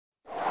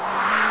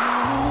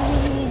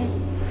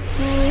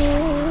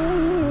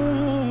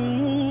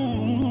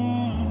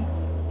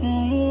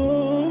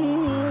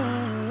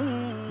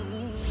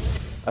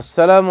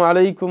আসসালামু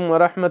আলাইকুম ওয়া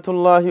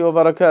রাহমাতুল্লাহি ওয়া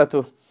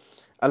বারাকাতুহু।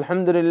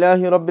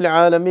 আলহামদুলিল্লাহি রাব্বিল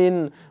আলামিন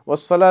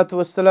ওয়াসসালাতু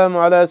ওয়াসসালামু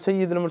আলা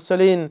সাইয়্যিদিল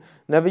মুরসালিন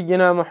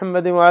নবিয়্যিনা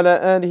মুহাম্মাদিন ওয়া আলা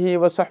আলিহি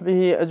ওয়া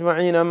সাহবিহি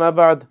আজমাইন, আম্মা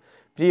বা'দ।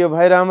 প্রিয়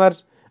ভাইরা আমার,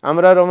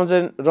 আমরা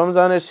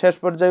রমজানের শেষ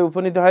পর্যায়ে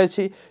উপনীত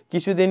হয়েছি।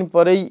 কিছুদিন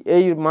পরেই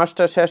এই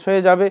মাসটা শেষ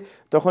হয়ে যাবে,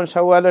 তখন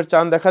শাওয়ালের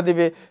চাঁদ দেখা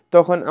দিবে,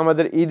 তখন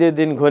আমাদের ঈদের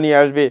দিন ঘনিয়ে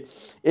আসবে।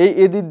 এই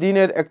ঈদের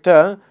দিনের একটা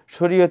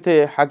শরীয়তে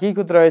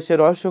হাকিকত রয়েছে,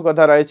 রহস্য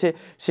কথা রয়েছে,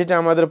 সেটা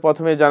আমাদের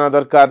প্রথমে জানা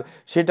দরকার।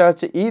 সেটা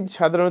হচ্ছে ঈদ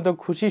সাধারণত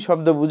খুশি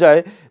শব্দ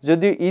বোঝায়,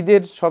 যদিও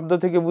ঈদের শব্দ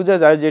থেকে বোঝা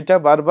যায় যেটা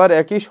বারবার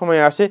একই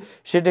সময় আসে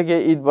সেটাকে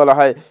ঈদ বলা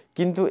হয়।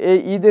 কিন্তু এই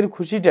ঈদের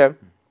খুশিটা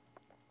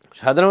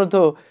সাধারণত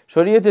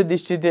শরীয়তের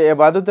দৃষ্টিতে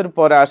ইবাদতের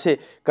পরে আসে,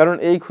 কারণ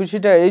এই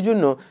খুশিটা এই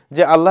জন্য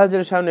যে আল্লাহ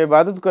জাল্লাহু সামনে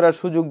ইবাদত করার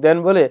সুযোগ দেন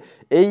বলে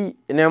এই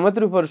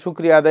নেয়ামতের উপর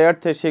শুকরিয়া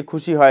আদায়ার্থে সে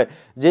খুশি হয়।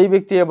 যেই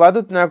ব্যক্তি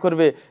ইবাদত না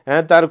করবে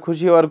তার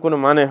খুশি হওয়ার কোনো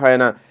মানে হয়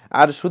না।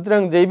 আর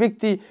সুতরাং যেই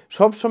ব্যক্তি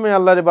সবসময়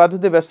আল্লাহর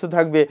ইবাদতে ব্যস্ত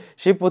থাকবে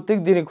সে প্রত্যেক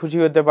দিনই খুশি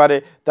হতে পারে,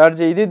 তার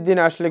যে ঈদের দিন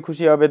আসলে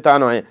খুশি হবে তা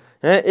নয়।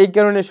 এই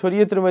কারণে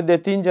শরীয়তের মধ্যে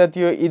তিন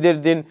জাতীয় ঈদের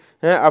দিন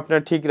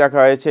আপনার ঠিক রাখা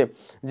হয়েছে,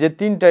 যে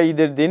তিনটা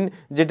ঈদের দিন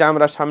যেটা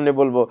আমরা সামনে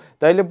বলবো।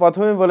 তাইলে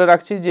প্রথমে বলে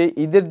রাখছি যে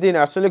ঈদের দিন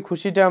আসলে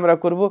খুশিটা আমরা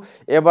করব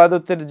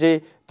ইবাদতের যে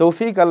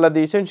তৌফিক আল্লাহ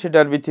দিয়েছেন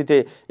সেটার ভিত্তিতে।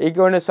 এই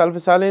কারণে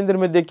সালফে সালেহিনদের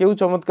মধ্যে কেউ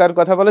চমৎকার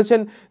কথা বলেছেন,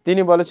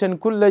 তিনি বলেছেন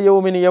কুল্লা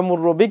ইয়াউমিন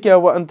ইয়ামুররু বিকা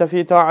ওয়া আনতা ফি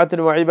তাআতিন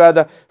ওয়া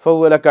ইবাদা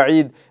ফাহুয়া লাকা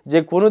ঈদ। যে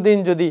কোনো দিন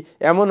যদি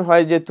এমন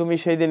হয় যে তুমি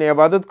সেই দিন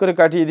ইবাদত করে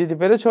কাটিয়ে দিতে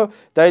পেরেছো,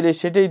 তাইলে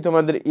সেটাই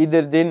তোমাদের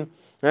ঈদের দিন।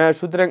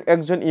 সুতরাং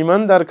একজন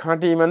ইমানদার,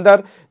 খাঁটি ইমানদার,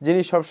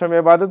 যিনি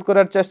সবসময় ইবাদত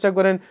করার চেষ্টা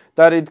করেন,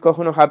 তার ঈদ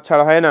কখনো হাত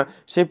ছাড়া হয় না।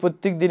 সে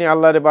প্রত্যেক দিনই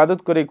আল্লাহর ইবাদত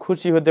করে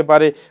খুশি হতে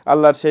পারে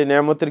আল্লাহর সেই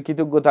নেয়ামতের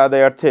কৃতজ্ঞতা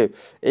আদায়ার্থে।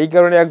 এই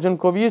কারণে একজন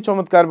কবিও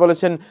চমৎকার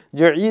বলেছেন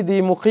যে ঈদি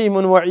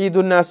মুকিমুন ওয়া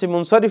ঈদুন নাসি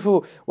মুনসারিফু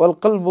ওয়াল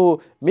কলবু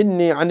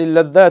মিন্নি আনিল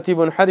লাযযাতি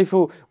মুনহারিফু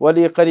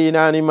ওয়ালি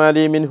কারিনানি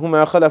মালি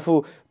মিনহুমা খালাফু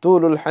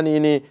তুলুল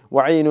হানিনি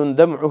ওয়া আইনুন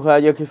দামউহা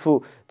ইয়াকিফু।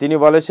 তিনি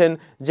বলেছেন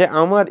যে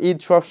আমার ঈদ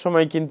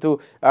সবসময় কিন্তু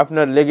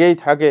আপনার লেগেই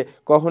থাকে,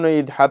 কখনো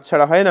ঈদ হাত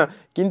ছাড়া হয় না।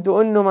 কিন্তু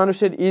অন্য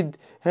মানুষের ঈদ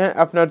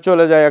আপনার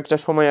চলে যায় একটা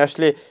সময়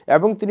আসলে।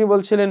 এবং তিনি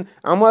বলছিলেন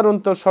আমার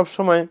অন্তর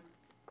সবসময়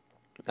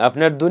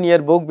আপনার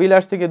দুনিয়ার ভোগ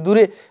বিলাস থেকে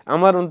দূরে,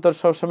 আমার অন্তর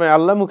সবসময়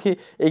আল্লাহমুখী,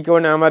 এই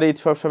কারণে আমার ঈদ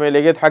সবসময়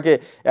লেগে থাকে।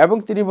 এবং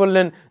তিনি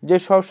বললেন যে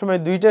সবসময়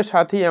দুইটা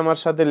সাথী আমার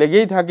সাথে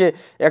লেগেই থাকে,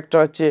 একটা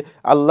হচ্ছে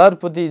আল্লাহর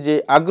প্রতি যে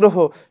আগ্রহ,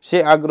 সে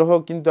আগ্রহ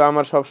কিন্তু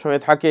আমার সবসময়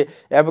থাকে,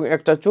 এবং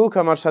একটা চোখ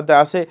আমার সাথে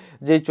আসে,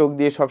 যেই চোখ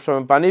দিয়ে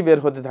সবসময় পানি বের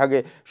হতে থাকে।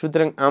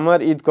 সুতরাং আমার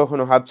ঈদ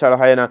কখনো হাত ছাড়া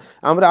হয় না।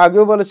 আমরা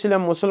আগেও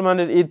বলেছিলাম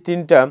মুসলমানের ঈদ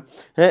তিনটা।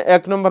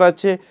 এক নম্বর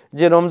আছে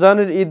যে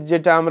রমজানের ঈদ,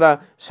 যেটা আমরা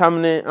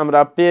সামনে আমরা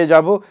পেয়ে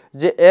যাব,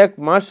 যে এক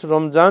মাস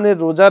রমজানের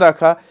রোজা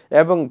রাখা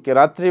এবং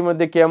রাত্রির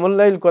মধ্যে কিয়ামুল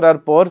লাইল করার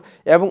পর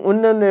এবং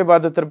অন্যান্য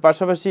ইবাদতের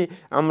পাশাপাশি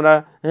আমরা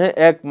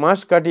এক মাস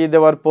কাটিয়ে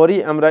দেওয়ার পরই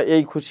আমরা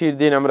এই খুশির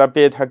দিন আমরা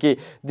পেয়ে থাকি।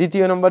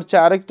 দ্বিতীয় নম্বর হচ্ছে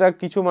আরেকটা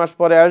কিছু মাস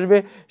পরে আসবে,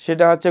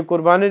 সেটা হচ্ছে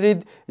কোরবানির ঈদ,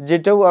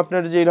 যেটাও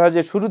আপনার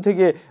জিলহজের শুরু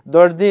থেকে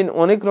 10 দিন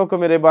অনেক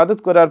রকমের ইবাদত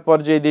করার পর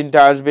যে দিনটা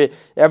আসবে।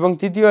 এবং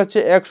তৃতীয় হচ্ছে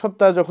এক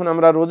সপ্তাহ যখন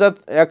আমরা রোজা,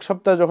 এক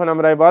সপ্তাহ যখন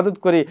আমরা ইবাদত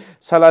করি,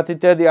 সালাত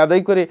ইত্যাদি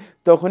আদায় করি,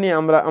 তখনই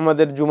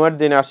আমাদের জুমার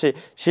দিন আসে।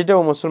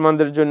 সেটাও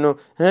মুসলমানদের জন্য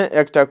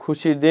একটা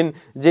খুশির দিন,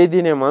 যেই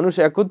দিনে মানুষ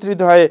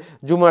একত্রিত হয়ে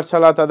জুমার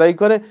সালাত আদায়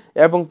করে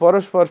এবং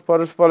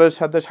পরস্পরের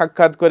সাথে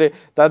সাক্ষাৎ করে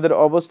তাদের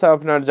অবস্থা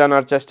আপনার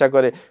জানার চেষ্টা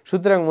করে।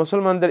 সুতরাং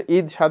মুসলমানদের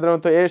ঈদ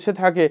সাধারণত এসে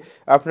থাকে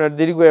আপনার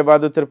দীর্ঘ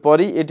ইবাদতের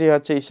পরই। এটি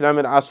হচ্ছে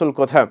ইসলামের আসল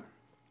কথা।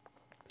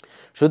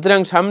 সুতরাং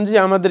সামনে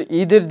আমাদের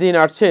ঈদের দিন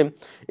আসছে,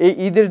 এই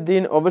ঈদের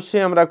দিন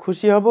অবশ্যই আমরা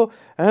খুশি হব।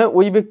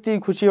 ওই ব্যক্তি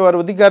খুশি হওয়ার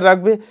অধিকার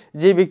রাখবে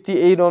যে ব্যক্তি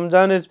এই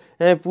রমজানের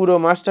পুরো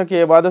মাসটাকে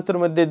ইবাদতের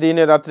মধ্যে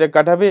দিনে রাত্রে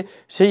কাটাবে,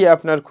 সেই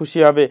আপনার খুশি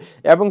হবে।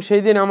 এবং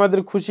সেই দিন আমাদের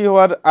খুশি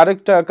হওয়ার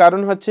আরেকটা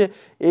কারণ হচ্ছে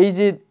এই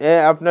যে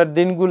আপনার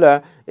দিনগুলা,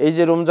 এই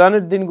যে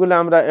রমজানের দিনগুলো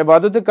আমরা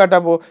ইবাদতে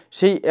কাটাবো,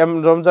 সেই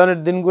রমজানের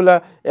দিনগুলা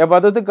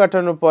ইবাদতে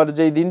কাটানোর পর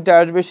যেই দিনটা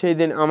আসবে, সেই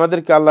দিন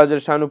আমাদেরকে আল্লাহ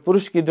জাল্লাহু শানহু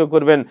পুরস্কৃত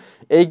করবেন।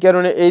 এই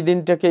কারণে এই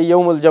দিনটাকে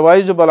ইয়াউমুল জাওয়াইজ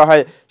বলা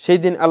হয়। সেই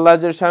দিন আল্লাহ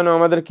জাল্লাহু শানহু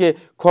আমাদেরকে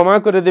ক্ষমা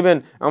করে দেবেন,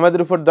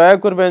 আমাদের উপর দয়া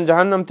করবেন,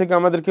 জাহান্নাম থেকে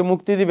আমাদেরকে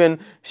মুক্তি দিবেন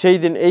সেই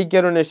দিন। এই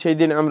কারণে সেই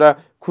দিন আমরা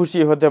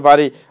খুশি হতে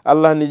পারি।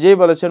 আল্লাহ নিজেই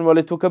বলেছেন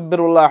বলে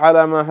তুকাব্বিরুল্লাহ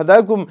আলা মা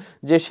হাদাকুম,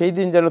 যে সেই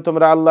দিন যেন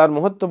তোমরা আল্লাহর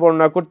মহত্ব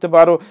বর্ণনা করতে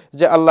পারো,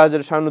 যে আল্লাহ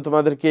জাল্লাহু শানহু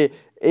তোমাদেরকে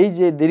এই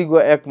যে দীর্ঘ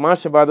এক মাস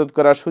ইবাদত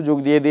করার সুযোগ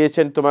দিয়ে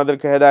দিয়েছেন,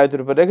 তোমাদেরকে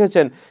হেদায়েতের উপর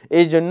রেখেছেন,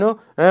 এই জন্য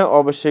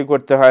অবশ্যই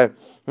করতে হয়।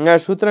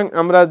 সুতরাং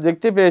আমরা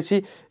দেখতে পেয়েছি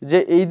যে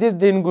ঈদের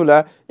দিনগুলা,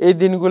 এই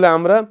দিনগুলা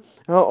আমরা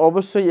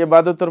অবশ্যই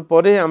ইবাদতের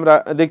পরে আমরা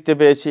দেখতে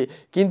পেয়েছি।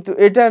 কিন্তু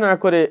এটা না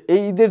করে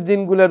এই ঈদের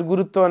দিনগুলোর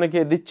গুরুত্ব অনেকে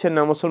দিচ্ছেন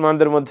না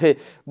মুসলমানদের মধ্যে,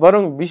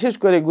 বরং বিশেষ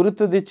করে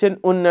গুরুত্ব দিচ্ছেন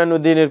অন্যান্য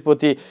দিনের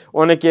প্রতি,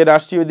 অনেকে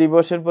রাষ্ট্রীয়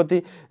দিবসের প্রতি।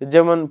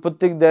 যেমন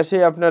প্রত্যেক দেশে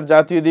আপনার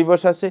জাতীয়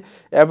দিবস আছে,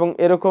 এবং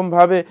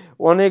এরকমভাবে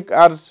অনেক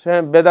আর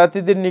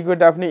বেদাতীদের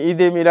নিকটে আপনি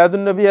ঈদে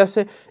মিলাদুন্নবী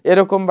আছে,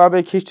 এরকমভাবে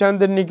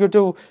খ্রিস্টানদের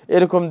নিকটেও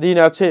এরকম দিন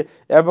আছে।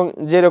 এবং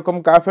যেরকম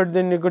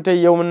কাফেরদের নিকটে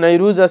ইয়ৌমুন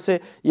নাইরুজ আছে,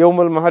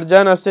 ইয়ৌমুল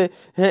মাহারজান আছে,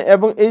 হ্যাঁ,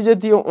 এবং এই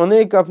জাতীয়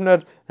অনেক আপনার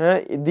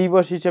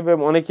দিবস হিসেবে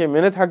অনেকে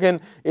মেনে থাকেন।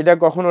 এটা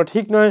কখনো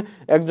ঠিক নয়।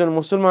 একজন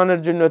মুসলমানের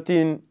জন্য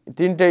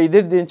তিনটা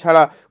ঈদের দিন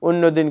ছাড়া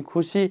অন্য দিন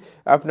খুশি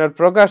আপনার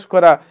প্রকাশ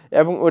করা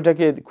এবং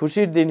ওটাকে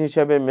খুশির দিন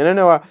হিসেবে মেনে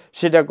নেওয়া,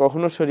 সেটা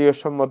কখনো শরীয়ত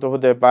সম্মত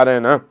হতে পারে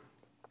না।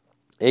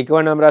 এই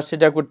কারণে আমরা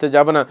সেটা করতে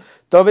যাব না।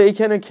 তবে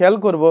এইখানে খেয়াল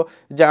করব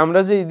যে আমরা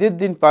যে ঈদের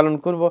দিন পালন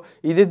করব,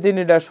 ঈদের দিন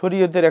এটা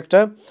শরীয়তের একটা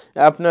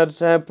আপনার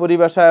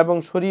পরিভাষা এবং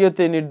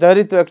শরীয়তে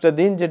নির্ধারিত একটা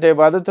দিন, যেটা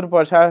ইবাদতের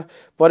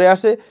পরে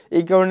আসে।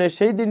 এই কারণে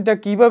সেই দিনটা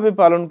কিভাবে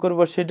পালন করব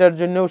সেটার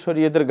জন্যও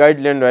শরীয়তের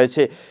গাইডলাইন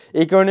রয়েছে।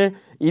 এই কারণে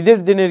ঈদের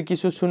দিনের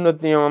কিছু সুন্নত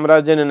নিয়ম আমরা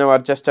জেনে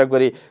নেওয়ার চেষ্টা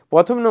করি।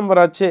 প্রথম নম্বর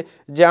হচ্ছে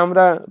যে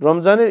আমরা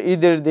রমজানের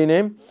ঈদের দিনে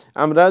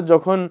আমরা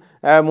যখন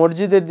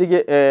মসজিদের দিকে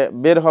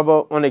বের হব,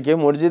 অনেকে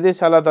মসজিদে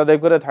সালাত আদায়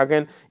করে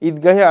থাকেন,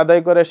 ঈদগাহে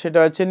আদায় করে, সেটা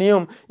হচ্ছে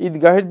নিয়ম।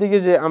 ঈদগাহের দিকে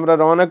যে আমরা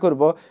রওনা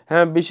করব,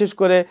 হ্যাঁ, বিশেষ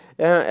করে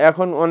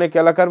এখন অনেক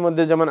এলাকার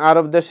মধ্যে যেমন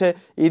আরব দেশে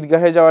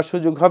ঈদগাহে যাওয়ার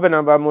সুযোগ হবে না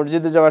বা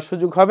মসজিদে যাওয়ার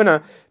সুযোগ হবে না,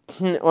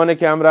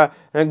 অনেকে আমরা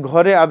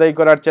ঘরে আদায়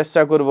করার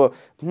চেষ্টা করব,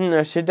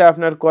 সেটা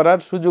আপনার করার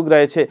সুযোগ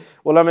রয়েছে।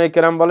 ওলামায়ে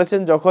কেরাম বলেছেন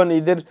যখন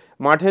ঈদের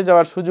মাঠে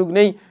যাওয়ার সুযোগ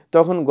নেই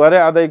তখন ঘরে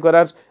আদায়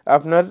করার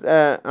আপনার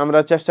আমরা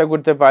চেষ্টা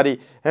করতে পারি,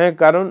 হ্যাঁ,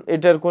 কারণ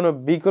এটার কোনো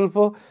বিকল্প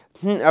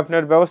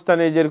আপনার ব্যবস্থা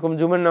নেই, যেরকম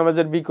জুমার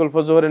নামাজের বিকল্প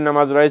জোহরের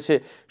নামাজ রয়েছে।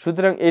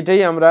 সুতরাং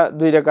এটাই আমরা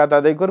 2 রাকাত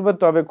আদায় করব,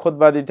 তবে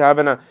খুতবা দিতে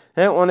হবে না।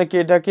 হ্যাঁ, অনেকে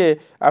এটাকে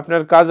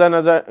আপনার কাজা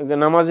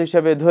নামাজ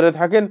হিসেবে ধরে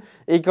থাকেন।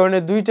 এই কারণে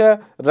 2টা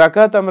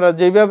রাকাত আমরা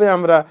যেইভাবে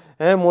আমরা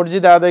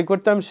মসজিদে আদায়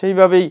করতাম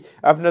সেইভাবেই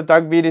আপনার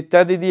তাকবীর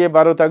ইত্যাদি দিয়ে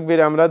 12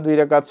 তাকবীর আমরা 2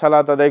 রাকাত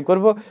সালাত আদায়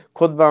করব।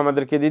 খুতবা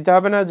আমাদেরকে দিতে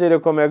হবে না।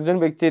 যেরকম একজন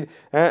ব্যক্তির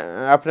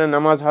আপনার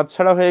নামাজ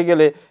হাতছাড়া হয়ে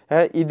গেলে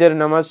ঈদের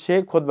নামাজ সে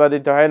খুতবা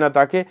দিতে হয় না,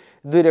 তাকে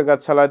 2 রাকাত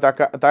সালাত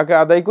তাকে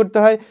আদায় করতে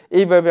হয়।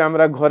 এইভাবে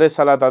আমরা ঘরে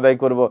সালাত আদায়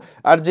করব।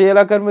 আর যে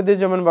এলাকার মধ্যে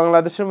যেমন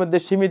বাংলাদেশের মধ্যে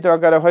সীমিত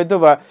আকারে হয়তো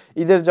বা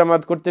ঈদের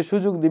জামাত করতে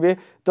সুযোগ দিবে,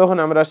 তখন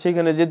আমরা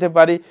সেখানে যেতে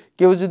পারি।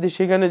 কেউ যদি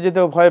সেখানে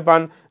যেতেও ভয়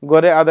পান,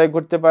 ঘরে আদায়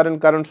করতে পারেন,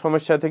 কারণ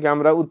সমস্যা থেকে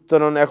আমরা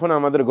উত্তরণ এখন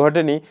আমাদের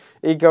ঘটেনি।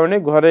 এই কারণে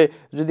ঘরে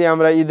যদি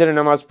আমরা ঈদের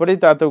নামাজ পড়ি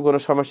তাতেও কোনো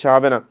সমস্যা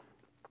হবে না।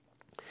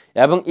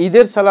 এবং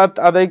ঈদের সালাত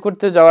আদায়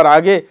করতে যাওয়ার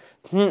আগে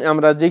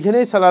আমরা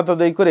যেখানেই সালাত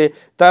আদায় করে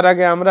তার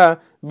আগে আমরা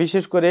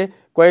বিশেষ করে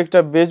কয়েকটা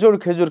বেজোড়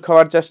খেজুর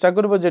খাওয়ার চেষ্টা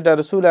করব, যেটা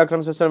রাসূল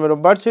আকরাম সাল্লাল্লাহু আলাইহি ওয়াসাল্লামের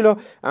অভ্যাস ছিল।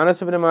 আনাস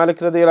ইবনে মালিক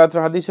রাদিয়াল্লাহু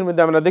আনহু হাদিসের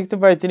মধ্যে আমরা দেখতে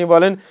পাই, তিনি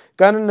বলেন,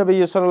 কানান নবী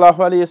সাল্লাল্লাহু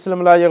আলাইহি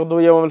ওয়াসাল্লাম লা ইয়াগদু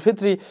ইয়াউমুল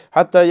ফিতরি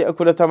হাত্তা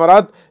ইয়াকুলা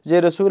তামারাত, যে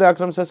রাসূল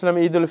আকরাম সাল্লাল্লাহু আলাইহি ওয়াসাল্লাম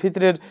ঈদুল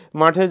ফিতরের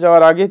মাঠে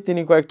যাওয়ার আগে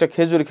তিনি কয়েকটা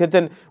খেজুর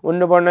খেতেন।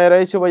 অন্য বর্ণনায়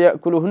রয়েছে ওয়া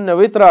ইয়াকুলুহুন্না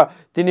উইতরা,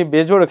 তিনি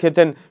বেজোড়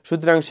খেতেন।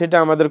 সুতরাং সেটা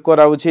আমাদের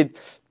করা উচিত।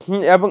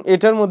 এবং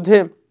এটার মধ্যে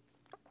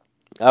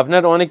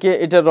আপনার অনেকে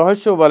এটা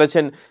রহস্য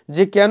বলেছেন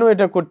যে কেন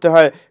এটা করতে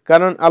হয়,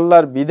 কারণ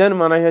আল্লাহর বিধান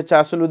মানাই হচ্ছে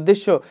আসল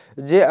উদ্দেশ্য।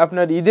 যে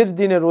আপনার ঈদের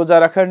দিনে রোজা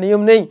রাখার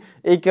নিয়ম নেই,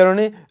 এই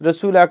কারণে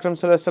রাসূল আকরাম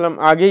সাল্লাল্লাহু আলাইহি ওয়াসাল্লাম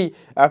আগেই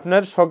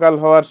আপনার সকাল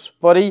হওয়ার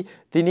পরেই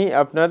তিনি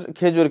আপনার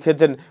খেজুর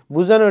খেতেন,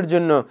 বোঝানোর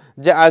জন্য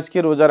যে আজকে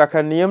রোজা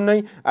রাখার নিয়ম নাই,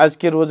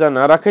 আজকে রোজা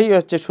না রাখাই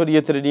হচ্ছে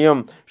শরীয়তের নিয়ম।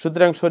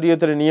 সুতরাং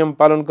শরীয়তের নিয়ম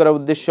পালন করা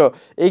উদ্দেশ্য।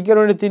 এই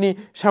কারণে তিনি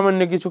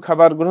সামান্য কিছু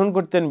খাবার গ্রহণ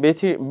করতেন,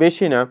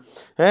 বেশি না,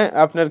 হ্যাঁ,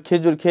 আপনার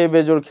খেজুর খেয়ে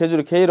বেজোড়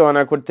খেজুর খেয়ে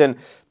রওনা করতেন,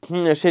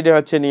 সেটা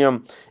হচ্ছে নিয়ম।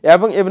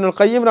 এবং ইবনুল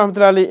কাইয়িম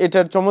রাহমাতুল্লাহি আলাইহি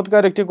এটার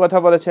চমৎকার একটি কথা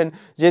বলেছেন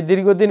যে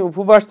দীর্ঘদিন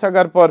উপবাস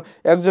থাকার পর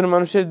একজন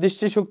মানুষের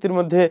দৃষ্টিশক্তির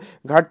মধ্যে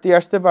ঘাটতি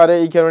আসতে পারে,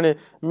 এই কারণে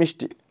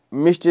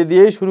মিষ্টি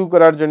দিয়েই শুরু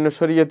করার জন্য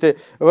শরীয়তে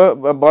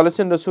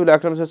বলেছেন। রাসূল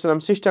আকরাম সাল্লাল্লাহু আলাইহি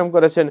ওয়াসাল্লাম সিস্টেম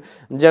করেছেন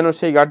যেন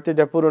সেই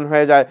ঘাটতিটা পূরণ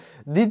হয়ে যায়।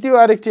 দ্বিতীয়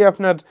আরেকটি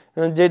আপনার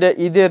যেটা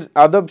ঈদের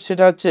আদব,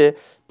 সেটা হচ্ছে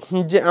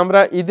যে আমরা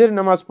ঈদের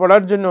নামাজ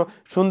পড়ার জন্য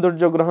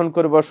সৌন্দর্য গ্রহণ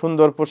করব,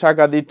 সুন্দর পোশাক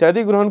আদি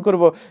ইত্যাদি গ্রহণ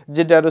করব,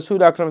 যেটা রাসূল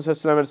আকরাম সাল্লাল্লাহু আলাইহি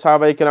ওয়াসাল্লামের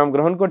সাহাবায়ে কেরাম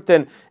গ্রহণ করতেন।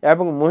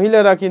 এবং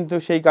মহিলারা কিন্তু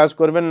সেই কাজ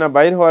করবেন না।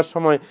 বাইর হওয়ার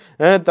সময়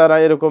তারা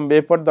এরকম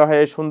বেপর্দা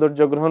হয়ে সৌন্দর্য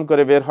গ্রহণ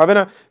করে বের হবে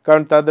না,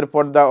 কারণ তাদের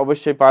পর্দা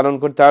অবশ্যই পালন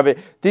করতে হবে।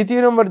 তৃতীয়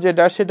নম্বর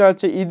যেটা, সেটা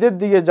হচ্ছে ঈদের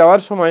দিকে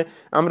যাওয়ার সময়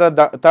আমরা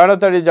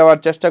তাড়াতাড়ি যাওয়ার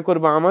চেষ্টা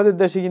করব। আমাদের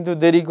দেশে কিন্তু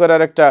দেরি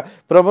করার একটা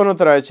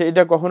প্রবণতা রয়েছে,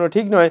 এটা কখনো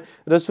ঠিক নয়।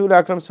 রাসূল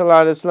আকরাম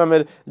সাল্লাল্লাহু আলাইহি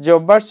ওয়াসাল্লামের যে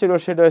অভ্যাস ছিল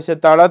সেটা হচ্ছে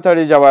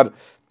তাড়াতাড়ি যাওয়ার,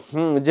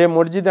 যে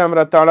মসজিদে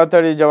আমরা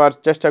তাড়াতাড়ি যাওয়ার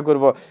চেষ্টা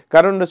করব।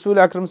 কারণ রাসূল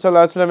আকরাম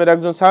সাল্লাল্লাহু আলাইহি ওয়াসাল্লামের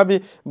একজন সাহাবী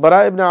বারা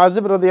ইবনে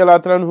আযিব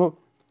রাদিয়াল্লাহু তাআলা আনহু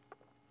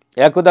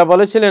একদা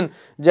বলেছিলেন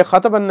যে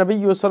খাতাবান নবী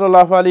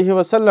সাল্লাল্লাহু আলাইহি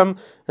ওয়াসাল্লাম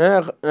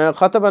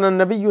খাতাবান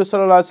নবী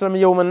সাল্লাল্লাহু আলাইহি ওয়াসাল্লাম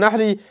ইয়াউমান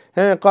নাহরি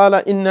ক্বালা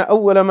ইন্না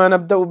আউওয়ালা মা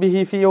নাবদাউ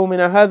বিহি ফি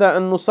ইয়াউমিনা হাযা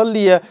আন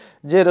নুসাল্লিয়া,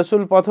 যে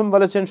রাসূল প্রথম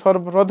বলেছেন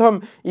সর্বপ্রথম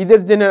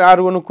ঈদের দিনের আর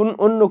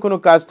অন্য কোনো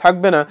কাজ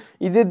থাকবে না।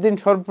 ঈদের দিন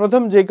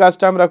সর্বপ্রথম যে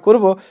কাজটা আমরা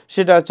করব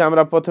সেটা হচ্ছে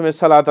আমরা প্রথমে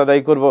সালাত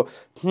আদায় করব।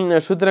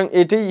 সুতরাং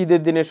এটাই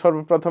ঈদের দিনের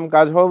সর্বপ্রথম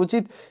কাজ হওয়া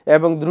উচিত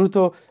এবং দ্রুত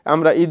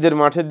আমরা ঈদের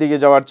মাঠের দিকে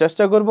যাওয়ার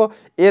চেষ্টা করব।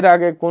 এর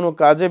আগে কোনো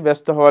কাজে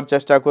ব্যস্ত হওয়ার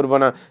চেষ্টা করব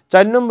না।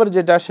 4 নম্বর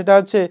যেটা সেটা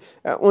হচ্ছে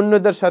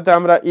অন্যদের সাথে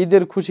আমরা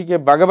ঈদের খুশিকে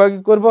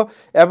ভাগাভাগি করব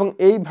এবং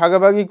এই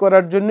ভাগাভাগি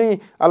করার জন্যই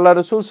আল্লাহ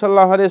রসুল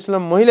সাল্লাল্লাহু আলাইহি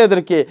ওয়াসাল্লাম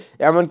মহিলাদেরকে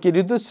এমনকি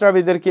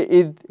ঋতুস্রাবীদেরকে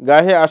ঈদ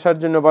গাহে আসার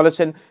জন্য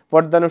বলেছেন,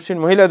 পর্দানসীন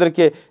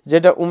মহিলাদেরকে,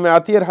 যেটা উম্মে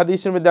আতিয়ার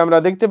হাদিসের মধ্যে আমরা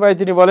দেখতে পাই।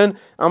 তিনি বলেন,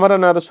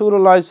 আমারানা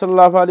রাসূলুল্লাহ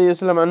সাল্লাল্লাহু আলাইহি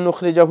ওয়াসাল্লাম আন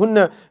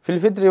নুখরিজাহুন্না ফিল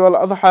ফিত্রি ওয়াল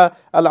আযহা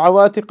আল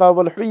আওয়াতিকা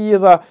ওয়াল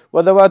হুইয়্যিদা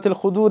ওয়া দাওয়াতিল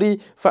খুদুরি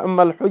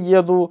ফাআম্মাল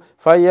হুইয়্যিদু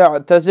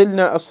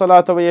ফায়াতাজিলনা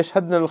as-সালাতা ওয়া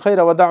ইয়াশহাদনা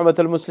আল-খায়রা ওয়া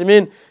দা'ওয়াতাল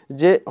মুসলিমিন।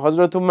 যে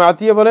হযরত উম্মে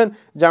আতিয়া বলেন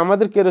যে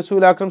আমাদেরকে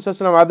রাসূল আকরাম সাল্লাল্লাহু আলাইহি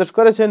ওয়াসাল্লাম আদেশ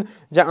করেছেন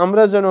যে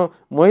আমরা যেন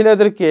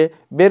মহিলাদেরকে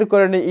বের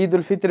করে নিই ঈদ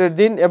উল ফিতরের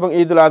দিন এবং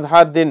ঈদ উল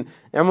আযহার দিন,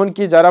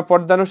 এমনকি যারা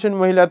পর্দানসীন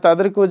মহিলা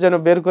তাদেরকেও যেন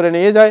বের করে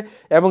নিয়ে যায়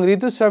এবং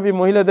ঋতুস্রাবী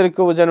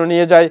মহিলাদেরকেও যেন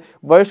নিয়ে যায়,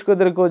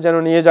 বয়স্কদেরকেও যেন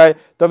নিয়ে যায়।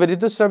 তবে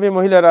ঋতুস্রাবী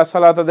মহিলারা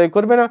সালাত আদায়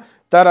করবে না,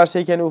 তারা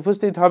সেইখানে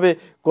উপস্থিত হবে,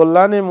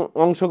 কল্যাণে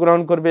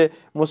অংশগ্রহণ করবে,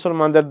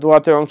 মুসলমানদের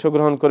দোয়াতে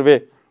অংশগ্রহণ করবে।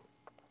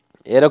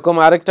 এরকম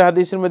আরেকটা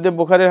হাদিসের মধ্যে,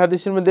 বুখারীর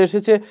হাদিসের মধ্যে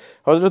এসেছে,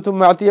 হযরত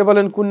উম্মে আতিয়া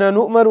বলেন, কুন্না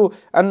নু'মারু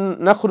আন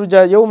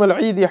নাখরুজা ইয়াউমাল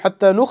ঈদ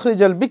হাত্তা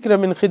নুখরিজাল বিকরা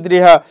মিন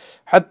খিদরিহা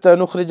হাত্তা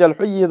নুখরিজাল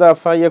হুইয়্যিদা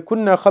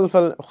ফায়াকুন্না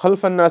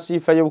খালফান নাসি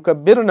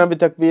ফায়ুকাব্বিরনা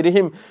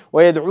বিতাকবীরিহিম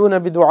ওয়া ইয়াদউনা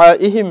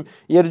বিদুআইহিম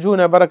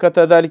ইয়ারজুনা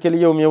বারাকাতা যালিকাল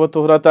ইয়াউমি ওয়া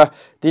তুহরাতাহ।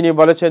 তিনি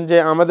বলেছেন যে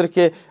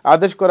আমাদেরকে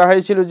আদেশ করা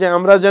হয়েছিল যে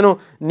আমরা যেন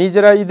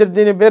নিজেরা ঈদের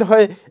দিনে বের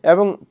হয়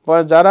এবং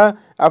যারা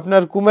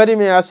আপনার কুমারী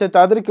মেয়ে আছে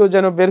তাদেরকেও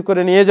যেন বের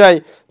করে নিয়ে যায়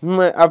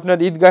আপনার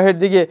ঈদগাহের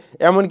দিকে,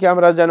 এমনকি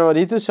আমরা যেন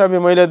ঋতুস্রাবী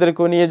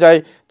মহিলাদেরকেও নিয়ে যাই,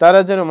 তারা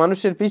যেন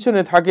মানুষের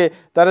পিছনে থাকে,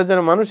 তারা যেন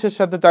মানুষের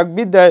সাথে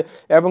তাকবীর দেয়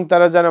এবং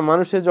তারা যেন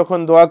মানুষের যখন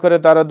দোয়া করে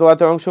তারা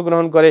দোয়াতে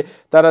অংশগ্রহণ করে,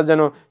 তারা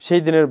যেন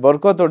সেই দিনের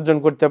বরকত অর্জন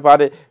করতে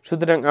পারে।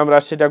 সুতরাং আমরা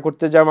সেটা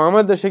করতে যাব।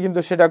 আমাদের দেশে কিন্তু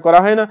সেটা করা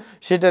হয় না,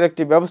 সেটার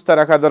একটি ব্যবস্থা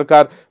রাখা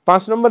দরকার।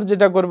 5 নম্বর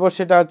যেটা করব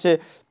সেটা হচ্ছে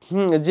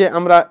যে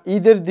আমরা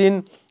ঈদের দিন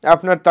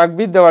আপনার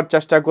তাকবীর দেওয়ার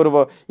চেষ্টা করব।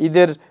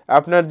 ঈদের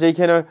আপনার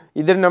যেইখানে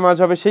ঈদের নামাজ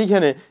হবে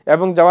সেইখানে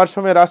এবং যাওয়ার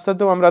সময়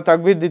রাস্তাতেও আমরা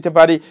তাকবীর দিতে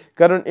পারি,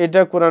 কারণ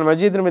এটা কোরআন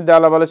মাজিদের মধ্যে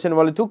আল্লাহ বলেছেন,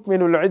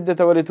 ওয়ালিতুকমিলুল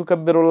ইদ্দাতা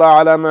ওয়ালিতুকাব্বিরুল্লাহ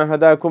আলা মা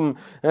হাদাকুম।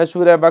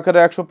 সূরা বাকারা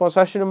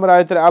 185 নম্বর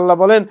আয়াতে আল্লাহ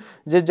বলেন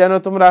যে যেন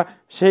তোমরা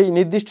সেই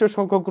নির্দিষ্ট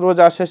সংখ্যক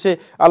রোজা শেষে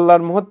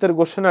আল্লাহর মহত্বের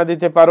ঘোষণা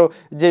দিতে পারো,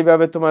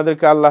 যেইভাবে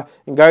তোমাদেরকে আল্লাহ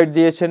গাইড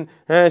দিয়েছেন,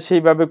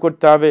 সেইভাবে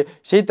করতে হবে।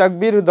 সেই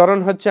তাকবীর ধরন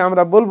হচ্ছে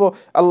আমরা বলবো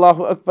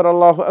আল্লাহু আকবার,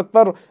 আল্লাহু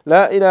আকবার,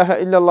 লা ইলাহা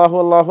ইল্লাল্লাহু,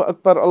 আল্লাহু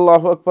আকবার,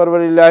 আল্লাহু আকবার ওয়া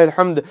লিল্লাহিল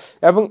হামদ।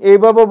 এবং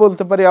এইভাবে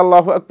বলতে পারি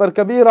আল্লাহু আকবার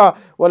কাবীরা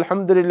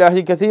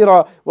ওয়ালহামদুলিল্লাহি কাসীরা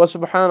ওয়া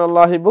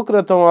সুবহানাল্লাহি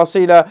বুকরাতান ওয়া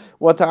আসীলা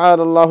ওয়া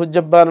তাআলা আল্লাহু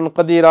জাব্বারান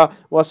কাদিরা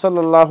ওয়া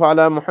সাল্লাল্লাহু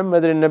আলা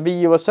মুহাম্মাদিন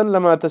নবিয়্যি ওয়া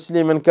সাল্লামা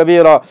তাসলিমান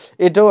কাবীরা।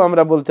 এটাও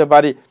আমরা বলতে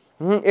পারি।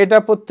 এটা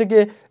প্রত্যেকে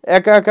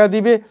একা একা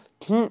দিবে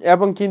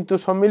এবং কিন্তু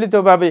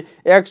সম্মিলিতভাবে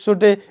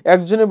একসাথে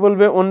একজনে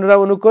বলবে অন্যরা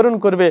অনুকরণ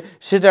করবে,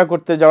 সেটা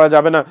করতে যাওয়া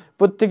যাবে না।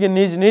 প্রত্যেকে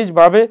নিজ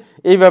নিজভাবে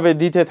এইভাবে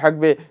দিতে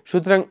থাকবে।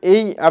 সুতরাং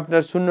এই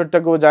আপনার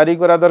সুন্নতটাকেও জারি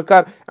করা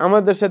দরকার।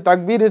 আমাদের দেশে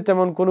তাকবীরের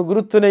তেমন কোনো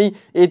গুরুত্ব নেই,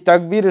 এই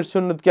তাকবীরের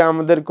সুন্নতকে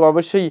আমাদেরকে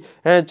অবশ্যই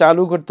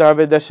চালু করতে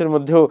হবে দেশের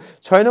মধ্যেও।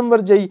 6 নম্বর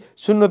যেই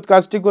সুন্নত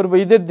কাজটি করবো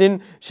ঈদের দিন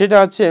সেটা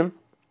হচ্ছে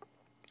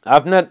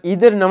আপনার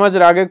ঈদের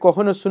নামাজের আগে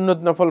কখনো সুন্নত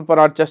নফল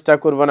পড়ার চেষ্টা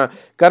করব না,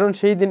 কারণ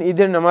সেই দিন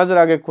ঈদের নামাজের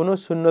আগে কোনো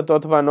সুন্নত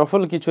অথবা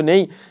নফল কিছু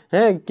নেই।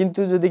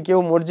 কিন্তু যদি কেউ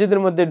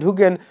মসজিদের মধ্যে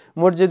ঢুকেন,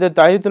 মসজিদে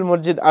তাহিয়াতুল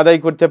মসজিদ আদায়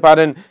করতে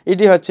পারেন,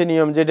 এটি হচ্ছে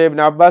নিয়ম। যেটা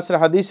ইবনে আব্বাসের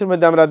হাদিসের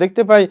মধ্যে আমরা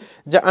দেখতে পাই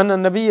যে আন্না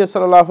নবী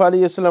সাল্লাল্লাহু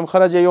আলাইহি ওয়াসাল্লাম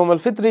খারাজা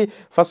ইয়াউমাল ফিত্রি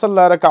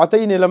ফাসাল্লা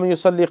রাকাতাইন লাম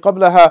ইউসাল্লি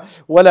ক্বাবলাহা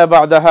ওয়ালা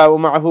বা'দাহা ওয়া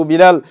মা'হু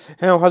বিলাল।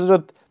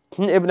 হযরত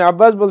ইবনে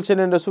আব্বাস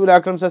বলছিলেন রাসূল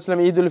আকরাম সাল্লাল্লাহু আলাইহি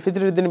ওয়াসাল্লাম ঈদুল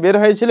ফিতরের দিন বের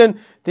হয়েছিলেন,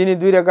 তিনি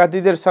 2 রাকাত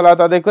ঈদের সালাত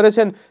আদায়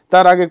করেছেন,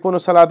 তার আগে কোনো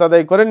সালাত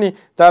আদায় করেননি,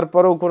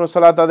 তারপরেও কোনো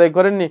সালাত আদায়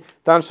করেননি,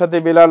 তার সাথে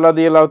বিলাল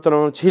রাদিয়াল্লাহু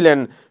তাআলা ছিলেন।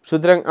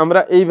 সুতরাং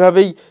আমরা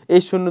এইভাবেই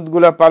এই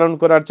সুন্নতগুলো পালন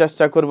করার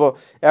চেষ্টা করব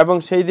এবং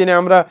সেই দিনে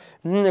আমরা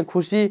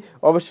খুশি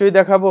অবশ্যই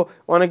দেখাবো।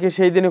 অনেকে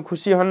সেই দিনে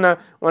খুশি হন না,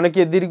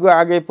 অনেকে দীর্ঘ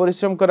আগে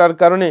পরিশ্রম করার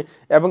কারণে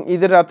এবং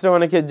ঈদের রাত্রে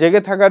অনেকে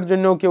জেগে থাকার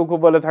জন্যও কেউ কেউ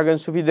বলে থাকেন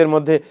সুফিদের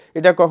মধ্যে,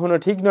 এটা কখনো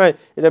ঠিক নয়।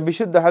 এটা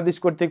বিশুদ্ধ হাদিস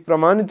কর্তৃক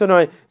প্রমাণিত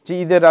নয় যে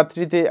ঈদের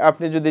রাত্রিতে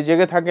আপনি যদি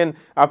জেগে থাকেন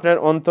আপনার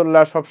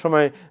অন্তরলা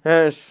সবসময়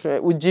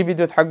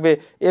উজ্জীবিত থাকবে,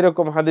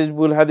 এরকম হাদিস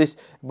ভুল হাদিস।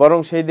 বরং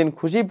সেই দিন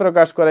খুশি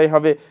প্রকাশ করাই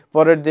হবে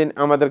পরের দিন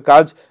আমাদের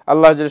কাজ।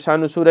 আল্লাহ জাল্লা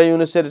শানু সূরা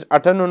ইউনূসের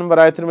 58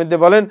 নম্বর আয়াতের মধ্যে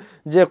বলেন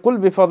যে কুল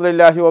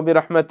বিফাদলিল্লাহি ওয়া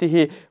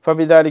বিরহমাতিহি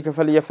ফাবিযালিকা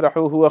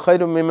ফালইফরাহু হুয়া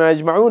খায়রুম মিম্মা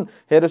ইয়াজমাউন।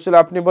 হে রাসূল,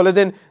 আপনি বলে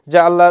দেন যে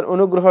আল্লাহর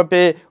অনুগ্রহ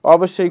পেয়ে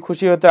অবশ্যই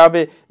খুশি হতে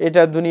হবে,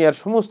 এটা দুনিয়ার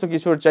সমস্ত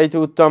কিছুর চাইতে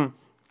উত্তম।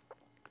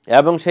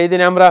 এবং সেই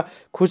দিনে আমরা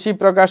খুশি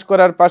প্রকাশ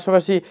করার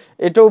পাশাপাশি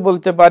এটাও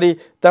বলতে পারি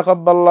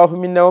তাকাব্বালাহু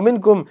মিন্না ওয়া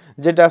মিনকুম,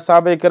 যেটা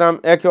সাহাবায়ে কেরাম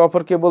একে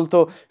অপরকে বলতো।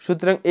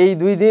 সুতরাং এই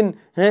 2 দিন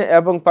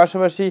এবং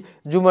পাশাপাশি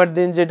জুমার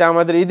দিন যেটা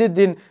আমাদের ঈদের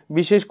দিন,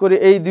 বিশেষ করে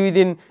এই 2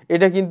 দিন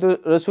এটা কিন্তু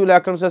রাসূল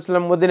আকরাম সাল্লাল্লাহু আলাইহি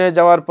ওয়াসাল্লাম মদিনায়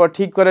যাওয়ার পর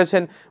ঠিক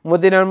করেছেন।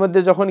 মদিনার মধ্যে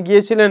যখন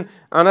গিয়েছিলেন,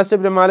 আনাস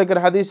ইবনে মালিকের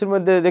হাদিসের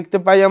মধ্যে দেখতে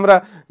পাই আমরা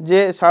যে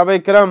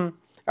সাহাবায়ে কেরাম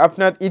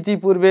আপনার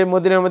ইতিপূর্বে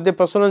মদিনার মধ্যে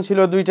প্রচলন ছিল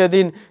দুইটা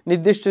দিন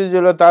নির্দিষ্ট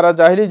ছিল, তারা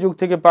জাহিলি যুগ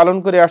থেকে পালন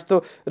করে আসতো।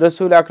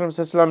 রসুল আকরাম সাল্লাল্লাহু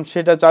আলাইহি ওয়াসাল্লাম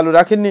সেটা চালু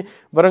রাখেননি,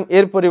 বরং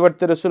এর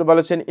পরিবর্তে রসুল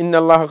বলেছেন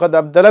ইন্নাল্লাহ কাদ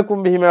আবদালাকুম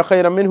বিহিমা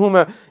খায়রাম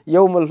মিনহুমা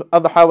ইয়াউমুল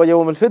আযহা ওয়া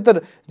ইয়াউমুল ফিতর,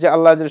 যে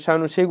আল্লাহ জাল্লা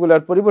শানু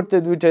সেইগুলোর পরিবর্তে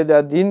দুইটা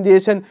দিন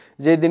দিয়েছেন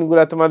যে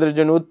দিনগুলো তোমাদের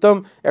জন্য উত্তম।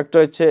 একটা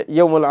হচ্ছে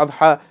ইয়াউমুল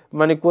আযহা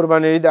মানে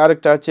কোরবানির ঈদ,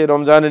 আরেকটা হচ্ছে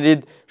রমজানের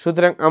ঈদ।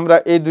 সুতরাং আমরা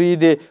এই দুই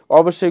ঈদে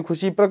অবশ্যই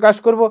খুশি প্রকাশ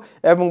করব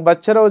এবং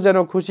বাচ্চারাও যেন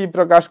খুশি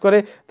প্রকাশ করে,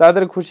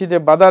 তাদের খুশিতে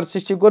বাধার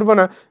সৃষ্টি করব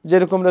না।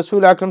 যেরকম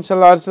রসুল আকরাম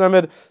সাল্লাল্লাহু আলাইহি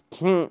ওয়াসাল্লামের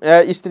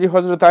স্ত্রী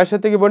হযরত আয়েশা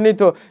থেকে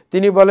বর্ণিত,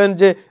 তিনি বলেন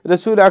যে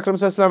রসুল আকরাম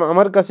সাল্লাল্লাহু আলাইহি ওয়াসাল্লাম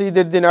আমার কাছে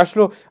ঈদের দিন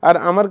আসলো, আর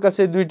আমার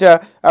কাছে দুইটা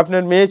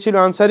আপনার মেয়ে ছিল,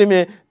 আনসারি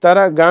মেয়ে,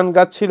 তারা গান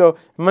গাচ্ছিল,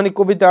 মানে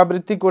কবিতা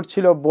আবৃত্তি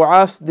করছিল,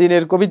 বুআস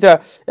দিনের কবিতা,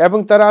 এবং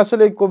তারা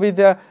আসলে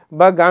কবিতা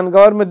বা গান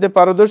গাওয়ার মধ্যে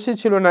পারদর্শী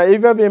ছিল না,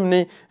 এইভাবে এমনি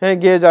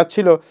গেয়ে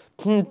যাচ্ছিল।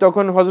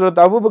 তখন হযরত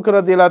আবু বকর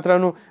রাদিয়াল্লাহু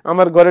তাআলা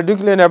আমার ঘরে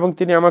ঢুকলেন এবং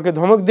তিনি আমাকে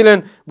ধমক দিলেন,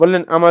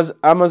 বললেন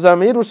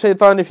আমাজামিরু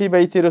শাইতানি ফি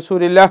বাইতি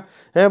রাসূলিল্লাহ,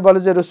 বলে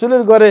যে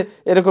রসুলের ঘরে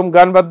এরকম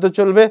গান বাদ্য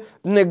চলবে,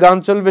 গান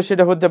চলবে,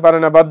 সেটা হতে পারে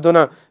না, বাদ্য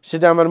না,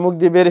 সেটা আমার মুখ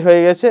দিয়ে বের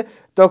হয়ে গেছে।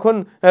 তখন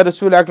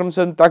রসুল আকরাম সাল্লাল্লাহু আলাইহি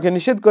ওয়াসাল্লাম তাকে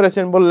নিষেধ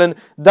করেছেন, বললেন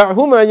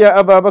দাহুমা ইয়া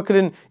আবা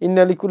বকরিন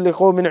ইন্না লিকুল্লি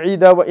কওমিন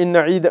ঈদা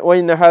ওয়া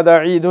ইন্না হাদা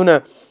ঈদুনা,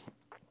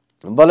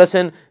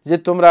 বলেছেন যে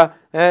তোমরা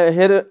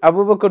হের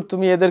আবু বকর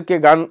তুমি এদেরকে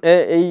গান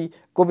এই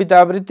কবিতা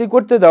আবৃত্তি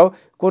করতে দাও,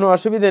 কোনো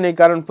অসুবিধা নেই,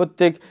 কারণ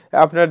প্রত্যেক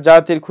আপনার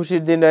জাতির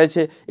খুশির দিন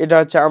রয়েছে, এটা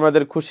হচ্ছে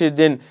আমাদের খুশির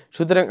দিন,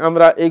 সুতরাং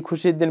আমরা এই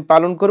খুশির দিন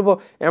পালন করব।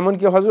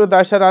 এমনকি হযরত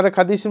আয়েশার আরেক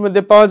হাদিসের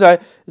মধ্যে পাওয়া যায়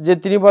যে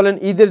তিনি বলেন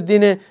ঈদের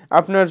দিনে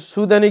আপনার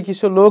সুদানি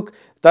কিছু লোক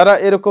তারা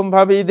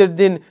এরকমভাবে ঈদের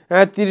দিন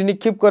তীর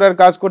নিক্ষেপ করার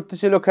কাজ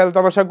করতেছিল, খেল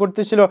তামাশা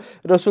করতেছিল,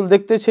 রসুল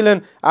দেখতেছিলেন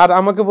আর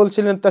আমাকে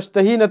বলছিলেন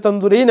তাস্তাহিনা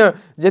তানদুরিনা,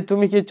 যে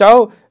তুমি কি চাও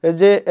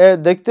যে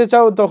দেখতে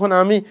চাও? তখন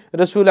আমি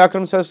রসুল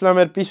আকরাম সাল্লাল্লাহু আলাইহি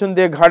ওয়াসাল্লামের পিছন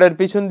দিয়ে, ঘাড়ের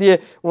পিছন দিয়ে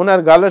ওনার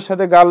গালের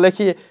সাথে গাল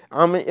লেখিয়ে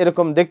আমি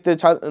এরকম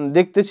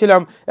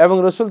দেখতেছিলাম, এবং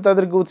রসুল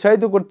তাদেরকে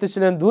উৎসাহিত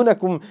করতেছিলেন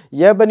দুনাকুম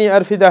ইয়া বানি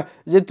আরফিদা,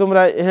 যে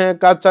তোমরা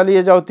কাজ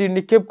চালিয়ে যাও, তীর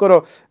নিক্ষেপ করো।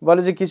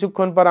 বলে যে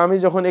কিছুক্ষণ পর আমি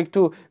যখন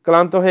একটু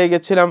ক্লান্ত হয়ে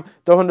গেছিলাম,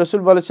 তখন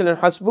রসুল বলেছিলেন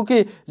হাসবুকি,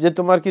 যে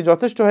তোমার কি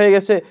যথেষ্ট হয়ে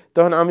গেছে?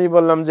 তখন আমি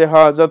বললাম যে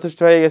হ্যাঁ যথেষ্ট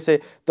হয়ে গেছে।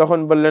 তখন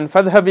বললেন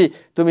ফাদহাবি,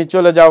 তুমি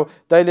চলে যাও।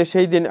 তাইলে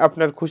সেই দিন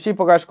আপনার খুশি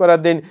প্রকাশ করার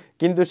দিন,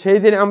 কিন্তু সেই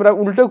দিন আমরা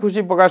উল্টো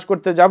খুশি প্রকাশ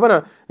করতে যাব না,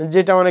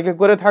 যেটা অনেকে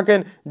করে থাকেন,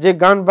 যে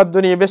গান বাদ্য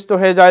নিয়ে ব্যস্ত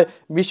হয়ে যায়।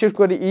 বিশেষ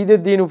করে ঈদের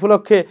দিন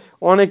উপলক্ষে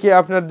অনেকে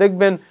আপনার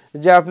দেখবেন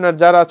যে আপনার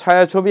যারা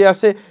ছায়াছবি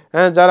আছে,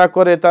 যারা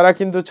করে, তারা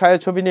কিন্তু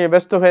ছায়াছবি নিয়ে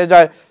ব্যস্ত হয়ে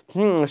যায়।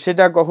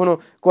 সেটা কখনো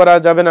করা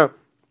যাবে না।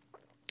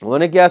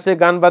 অনেকে আছে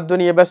গান বাদ্য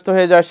নিয়ে ব্যস্ত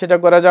হয়ে যায়, সেটা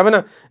করা যাবে না,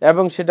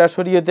 এবং সেটা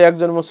শরীয়তে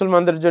একজন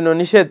মুসলমানদের জন্য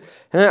নিষেধ।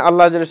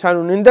 আল্লাহ জাল্লা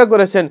শানু নিন্দা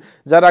করেছেন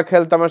যারা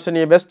খেল তামাশা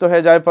নিয়ে ব্যস্ত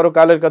হয়ে যায়,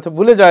 পরকালের কথা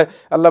ভুলে যায়।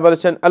 আল্লাহ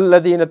বলেছেন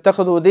আল্লাযীনা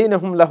ইত্তাখাযু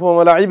দীনাহুম লাহওয়ান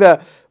ওয়া লাইবা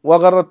ওয়া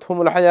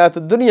গাররাতহুমুল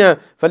হায়াতুদ দুনিয়া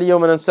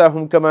ফালইয়াওমা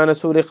নানসাহুম কামা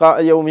নাসু লিকা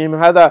ইয়াউমিহিম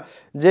হাদা,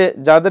 যে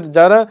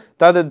যারা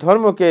তাদের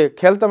ধর্মকে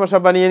খেল তামাশা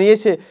বানিয়ে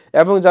নিয়েছে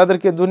এবং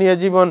যাদেরকে দুনিয়া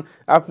জীবন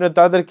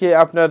তাদেরকে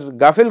আপনার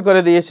গাফিল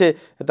করে দিয়েছে,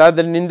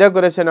 তাদের নিন্দা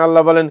করেছেন।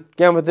 আল্লাহ বলেন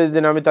কিয়ামতের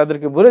দিন আমি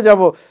তাদেরকে ভুলে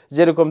যাব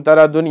যেরকম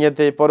তারা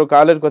দুনিয়াতে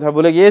পরকালের কথা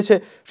ভুলে গিয়েছে।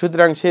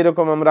 সুতরাং সেই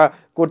রকম আমরা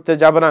করতে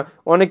যাব না।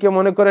 অনেকে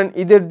মনে করেন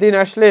ঈদের দিন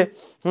আসলে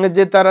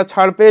যে তারা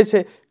ছাড় পেয়েছে,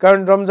 কারণ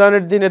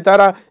রমজানের দিনে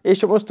তারা এই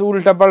সমস্ত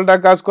উল্টাপাল্টা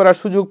কাজ করার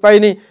সুযোগ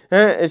পায়নি,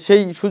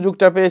 সেই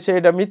সুযোগটা পেয়েছে।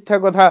 এটা মিথ্যা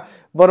কথা।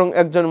 বরং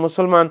একজন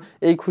মুসলমান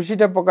এই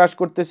খুশিটা প্রকাশ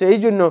করতেছে এই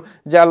জন্য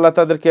যে আল্লাহ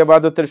তাদেরকে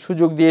ইবাদতের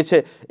সুযোগ দিয়েছে।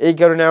 এই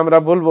কারণে আমরা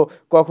বলবো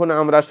কখনো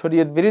আমরা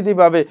শরীয়ত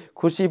বিরোধীভাবে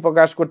খুশি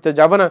প্রকাশ করতে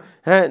যাব না।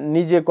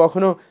 নিজে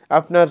কখনো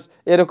আপনার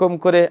এরকম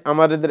করে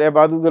আমাদের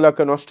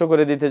ইবাদতগুলোকে নষ্ট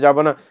করে দিতে যাব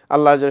না।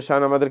 আল্লাহ জাল্লা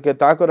শান আমাদেরকে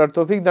তা করার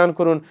তৌফিক দান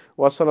করুন।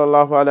 ওয়া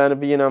সাল্লাল্লাহু আলা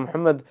নবিয়িনা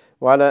মুহাম্মদ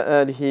ওয়া আলা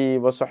আলিহি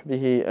ওয়া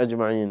সাহবিহি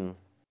আজমাইন।